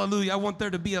 Hallelujah. I want there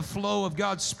to be a flow of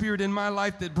God's Spirit in my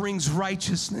life that brings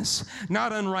righteousness.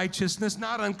 Not unrighteousness,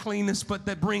 not uncleanness, but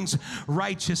that brings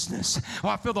righteousness. Oh,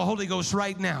 I feel the Holy Ghost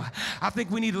right now. I think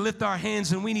we need to lift our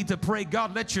hands and we need to pray,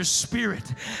 God, let your Spirit,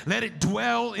 let it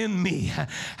dwell in me.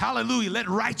 Hallelujah. Let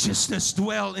righteousness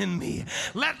dwell in me.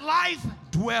 Let life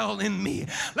dwell in me.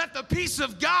 Let the peace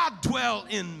of God dwell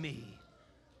in me.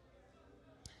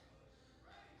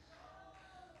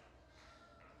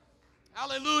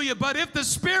 Hallelujah. But if the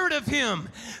Spirit of him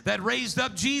that raised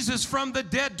up Jesus from the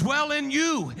dead dwell in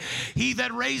you, he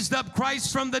that raised up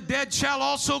Christ from the dead shall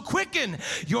also quicken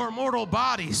your mortal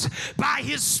bodies by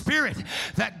his Spirit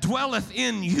that dwelleth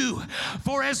in you.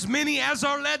 For as many as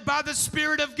are led by the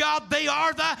Spirit of God, they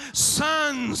are the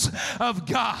sons of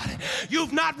God.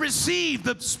 You've not received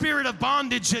the spirit of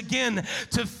bondage again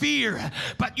to fear,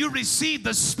 but you received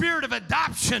the spirit of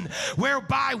adoption,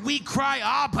 whereby we cry,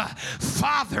 Abba,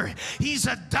 Father. He's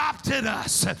adopted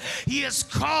us. He has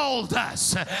called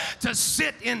us to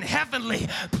sit in heavenly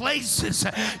places.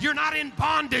 You're not in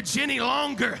bondage any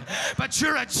longer, but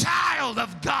you're a child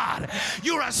of God.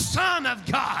 You're a son of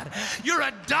God. You're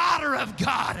a daughter of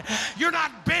God. You're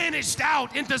not banished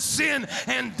out into sin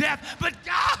and death, but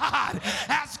God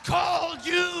has called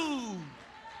you.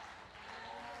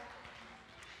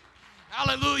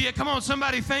 Hallelujah. Come on,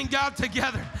 somebody thank God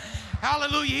together.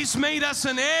 Hallelujah. He's made us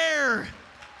an heir.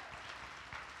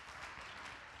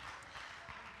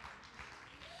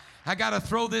 I got to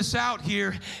throw this out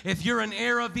here. If you're an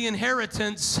heir of the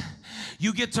inheritance,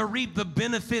 you get to reap the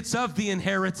benefits of the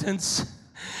inheritance.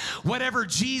 Whatever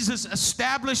Jesus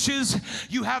establishes,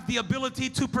 you have the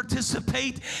ability to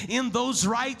participate in those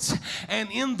rights and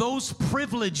in those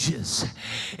privileges.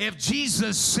 If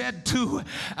Jesus said to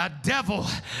a devil,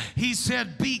 he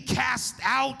said, be cast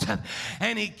out,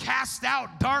 and he cast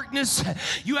out darkness,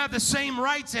 you have the same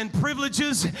rights and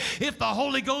privileges. If the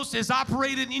Holy Ghost is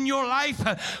operating in your life,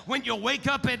 when you wake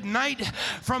up at night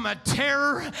from a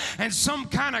terror and some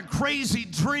kind of crazy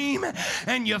dream,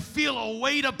 and you feel a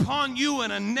weight upon you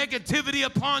and a negativity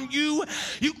upon you,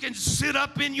 you can sit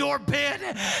up in your bed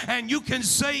and you can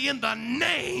say, in the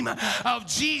name of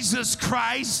Jesus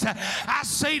Christ, I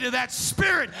say to that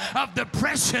spirit of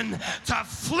depression to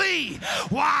flee.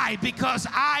 Why? Because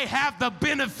I have the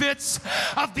benefits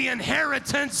of the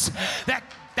inheritance that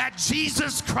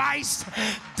Jesus Christ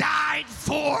died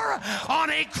for on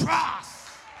a cross.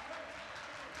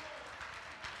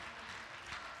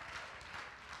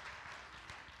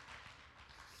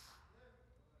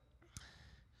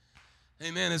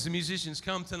 Amen. As the musicians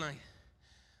come tonight,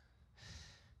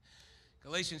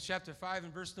 Galatians chapter 5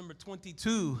 and verse number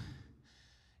 22.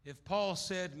 If Paul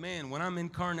said, man, when I'm in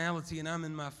carnality and I'm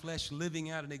in my flesh,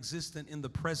 living out and existent in the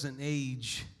present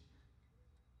age,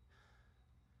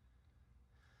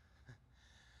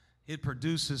 it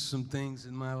produces some things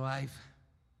in my life.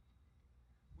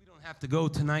 We don't have to go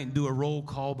tonight and do a roll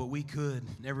call, but we could.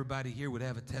 Everybody here would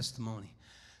have a testimony.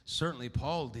 Certainly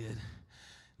Paul did.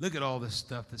 Look at all this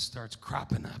stuff that starts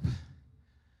cropping up.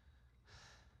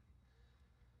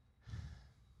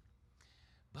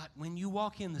 But when you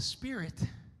walk in the Spirit,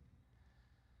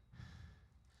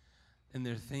 and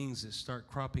there are things that start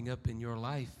cropping up in your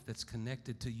life that's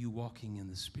connected to you walking in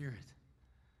the Spirit.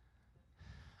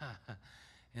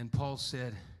 And Paul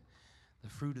said, the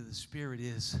fruit of the Spirit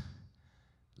is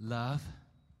love.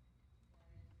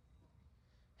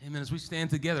 Amen. As we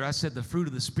stand together, I said the fruit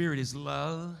of the Spirit is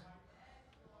love.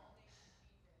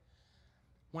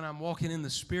 When I'm walking in the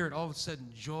Spirit, all of a sudden,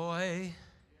 joy.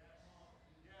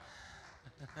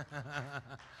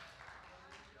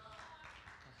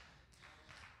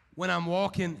 When I'm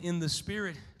walking in the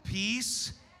Spirit,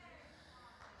 peace.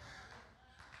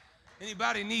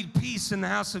 Anybody need peace in the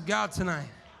house of God tonight?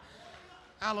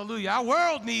 Hallelujah. Our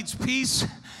world needs peace.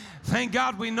 Thank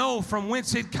God we know from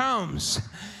whence it comes.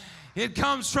 It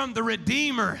comes from the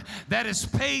Redeemer that has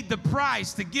paid the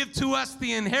price to give to us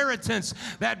the inheritance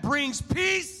that brings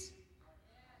peace.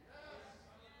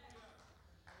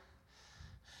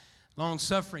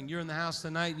 Long-suffering. You're in the house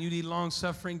tonight and you need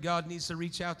long-suffering. God needs to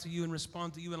reach out to you and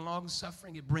respond to you in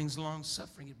long-suffering. It brings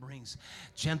long-suffering. It brings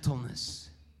gentleness.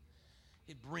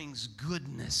 It brings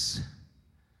goodness.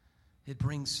 It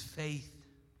brings faith.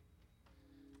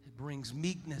 It brings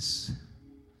meekness.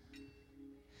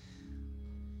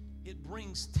 It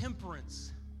brings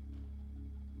temperance.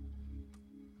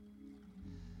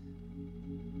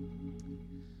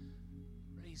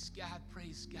 Praise God,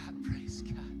 praise God, praise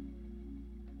God.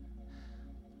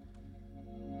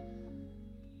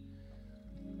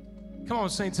 Come on,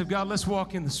 saints of God, let's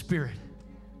walk in the Spirit.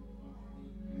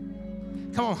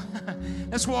 Come on,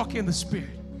 let's walk in the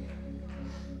Spirit.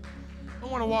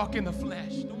 Don't want to walk in the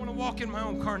flesh. Don't want to walk in my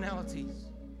own carnalities.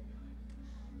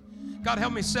 God,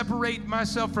 help me separate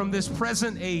myself from this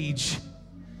present age.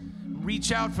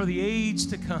 Reach out for the age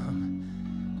to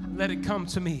come. Let it come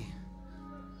to me.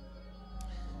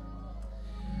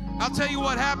 I'll tell you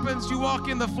what happens. You walk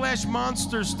in the flesh,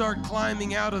 monsters start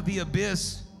climbing out of the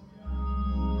abyss.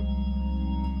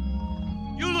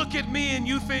 look at me and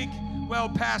you think, well,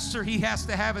 pastor, he has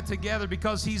to have it together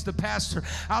because he's the pastor.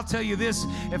 I'll tell you this,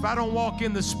 if I don't walk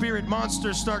in the Spirit,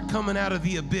 monsters start coming out of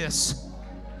the abyss.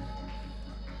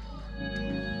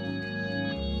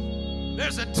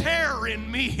 There's a terror in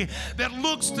me that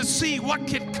looks to see what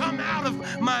can come out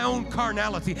of my own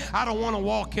carnality. I don't want to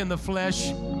walk in the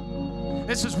flesh.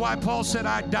 This is why Paul said,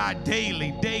 I die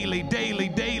daily, daily, daily,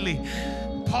 daily.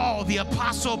 Paul, the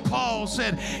Apostle Paul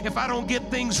said, if I don't get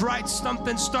things right,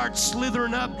 something starts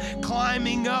slithering up,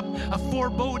 climbing up, a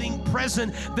foreboding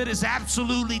present that is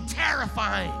absolutely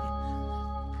terrifying.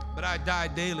 But I die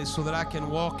daily so that I can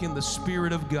walk in the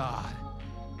Spirit of God.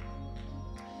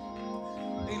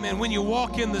 Amen. When you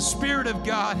walk in the Spirit of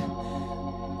God,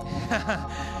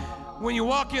 when you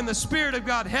walk in the Spirit of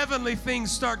God, heavenly things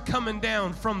start coming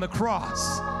down from the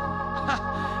cross.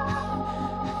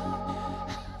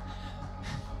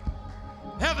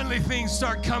 Heavenly things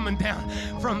start coming down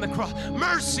from the cross.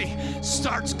 Mercy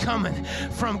starts coming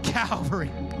from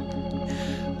Calvary.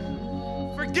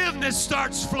 Forgiveness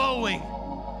starts flowing.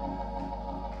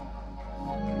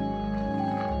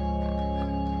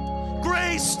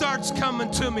 Grace starts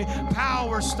coming to me.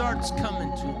 Power starts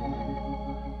coming to me.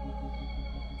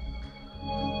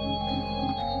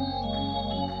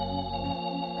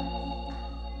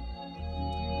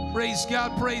 Praise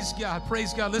God, praise God,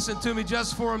 praise God. Listen to me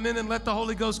just for a minute. Let the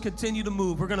Holy Ghost continue to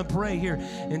move. We're going to pray here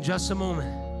in just a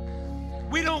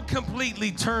moment. We don't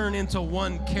completely turn into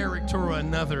one character or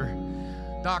another.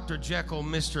 Dr. Jekyll,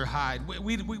 Mr. Hyde.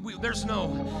 We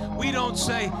don't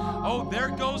say, oh, there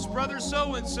goes brother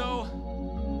so-and-so.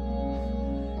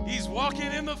 He's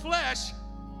walking in the flesh.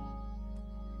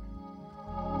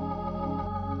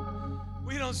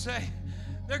 We don't say,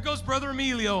 there goes Brother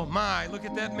Emilio. My, look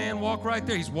at that man walk right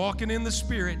there. He's walking in the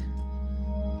Spirit.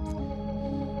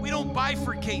 We don't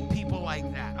bifurcate people like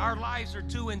that. Our lives are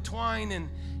too entwined and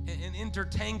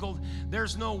intertangled.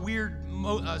 There's no weird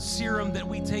serum that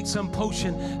we take, some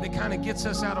potion that kind of gets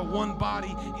us out of one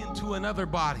body into another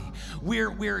body.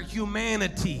 We're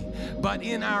humanity, but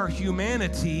in our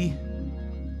humanity,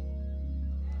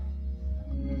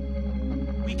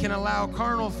 we can allow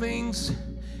carnal things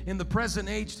in the present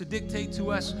age to dictate to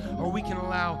us, or we can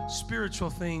allow spiritual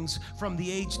things from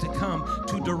the age to come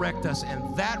to direct us.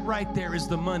 And that right there is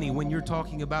the money when you're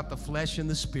talking about the flesh and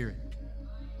the Spirit.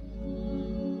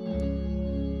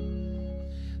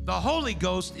 The Holy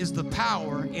Ghost is the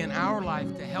power in our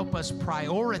life to help us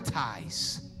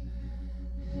prioritize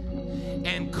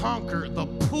and conquer the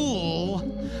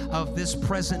pull of this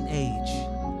present age.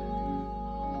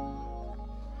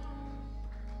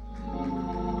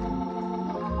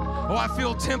 Oh, I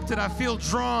feel tempted. I feel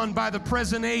drawn by the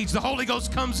present age. The Holy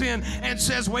Ghost comes in and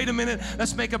says, wait a minute,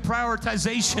 let's make a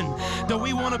prioritization. Do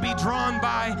we want to be drawn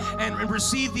by and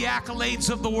receive the accolades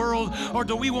of the world, or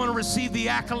do we want to receive the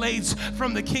accolades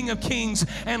from the King of Kings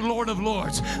and Lord of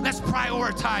Lords? Let's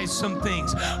prioritize some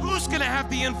things. Who's going to have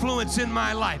the influence in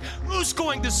my life? Who's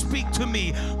going to speak to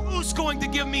me? Who's going to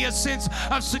give me a sense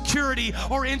of security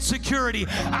or insecurity?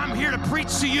 I'm here to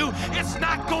preach to you. It's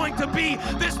not going to be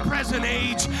this present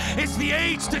age. It's the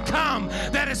age to come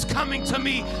that is coming to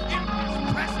me in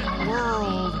this present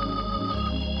world.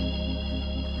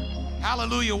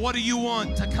 Hallelujah. What do you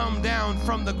want to come down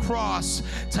from the cross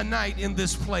tonight in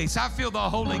this place? I feel the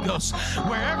Holy Ghost.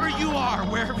 Wherever you are,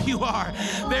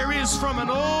 there is from an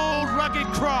old rugged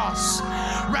cross,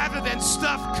 rather than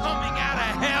stuff coming out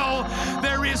of hell,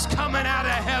 there is coming out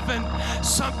of heaven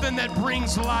something that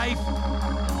brings life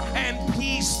and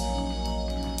peace.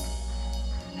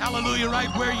 Hallelujah, right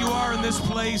where you are in this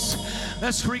place.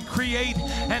 Let's recreate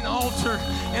an altar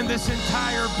in this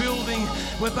entire building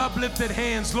with uplifted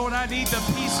hands. Lord, I need the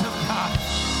peace of God.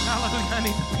 Hallelujah, I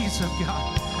need the peace of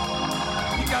God.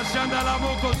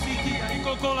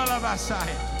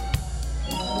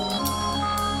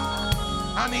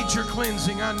 I need your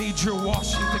cleansing. I need your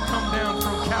washing to come down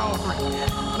from Calvary.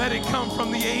 Let it come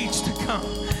from the age to come.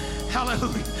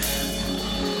 Hallelujah.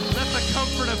 Let the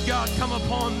comfort of God come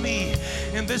upon me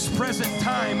in this present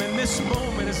time, in this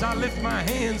moment, as I lift my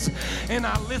hands and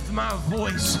I lift my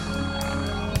voice.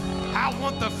 I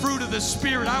want the fruit of the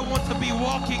Spirit. I want to be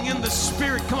walking in the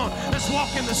Spirit. Come on, let's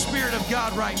walk in the Spirit of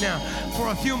God right now for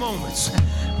a few moments.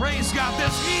 Praise God.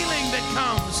 There's healing that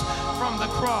comes from the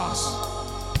cross.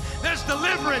 There's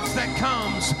deliverance that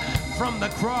comes from the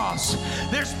cross.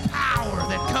 There's power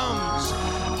that comes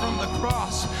from the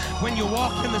cross when you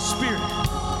walk in the Spirit.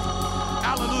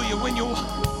 Hallelujah. When you walk.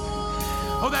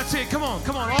 Oh, that's it. Come on.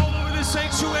 All over this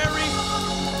sanctuary.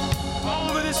 All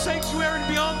over this sanctuary and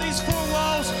beyond these four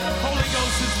walls, Holy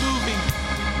Ghost is moving.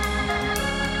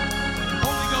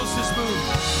 Holy Ghost is moving.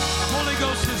 Holy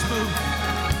Ghost is moving.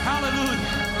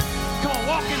 Hallelujah. Come on,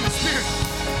 walk in the Spirit.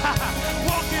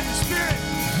 Walk in the Spirit.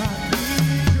 I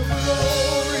need your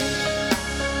glory.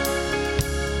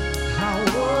 I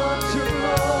want your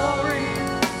glory.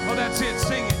 Oh, that's it.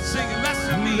 Sing it. Sing it. Less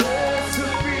of me. Less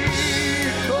of me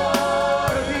and more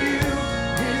of you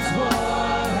is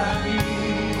what I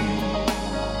need.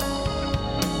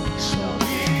 Show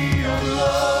me your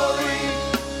glory.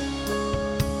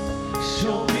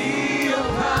 Show me your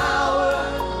power.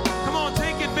 Come on,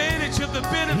 take advantage of the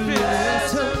benefits.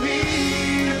 Less of me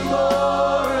and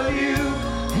more of you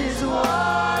is what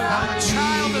I'm a I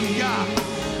child of need. God.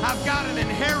 I've got an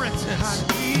inheritance.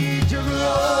 I need your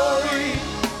glory.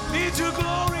 Need your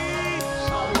glory.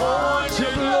 I want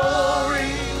your glory.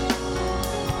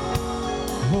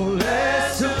 Oh,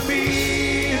 less of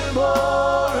me and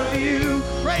more of you.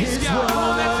 Praise is God. Come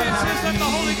on, that's it. what Just I let the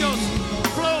Holy need. Ghost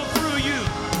flow through you.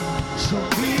 Show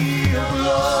me your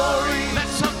glory. Let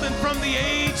something from the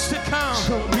age to come.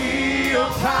 Show me your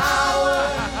power.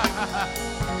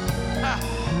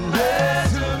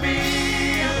 Less of me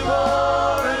and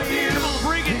more of you. Come on,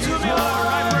 bring it to me, Lord,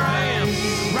 right where I am.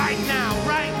 Right now,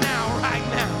 right now, right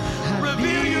now.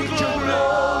 Reveal your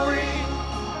glory.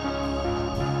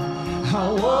 I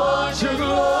want your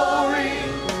glory.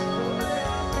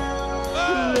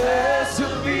 Less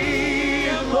of me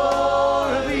and more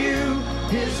of you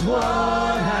is what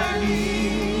I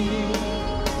need.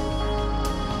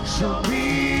 Show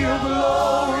me your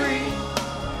glory.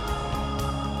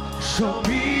 Show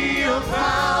me your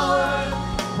power.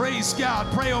 Praise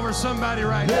God. Pray over somebody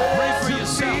right now. Pray Less for of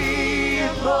yourself. me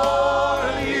and more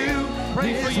of you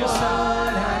Pray for is yourself.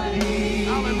 what I need.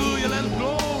 Hallelujah. Let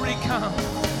glory come.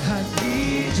 I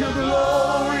need your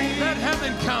glory. Let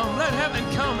heaven come. Let heaven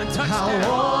come and touch I down.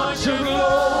 want your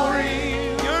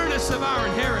glory. The earnest of our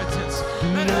inheritance.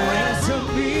 Let it Less rain.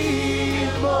 of me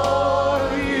and more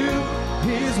of you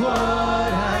is what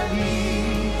I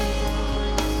need.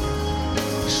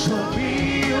 Show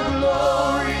me your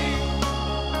glory.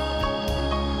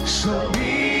 Show me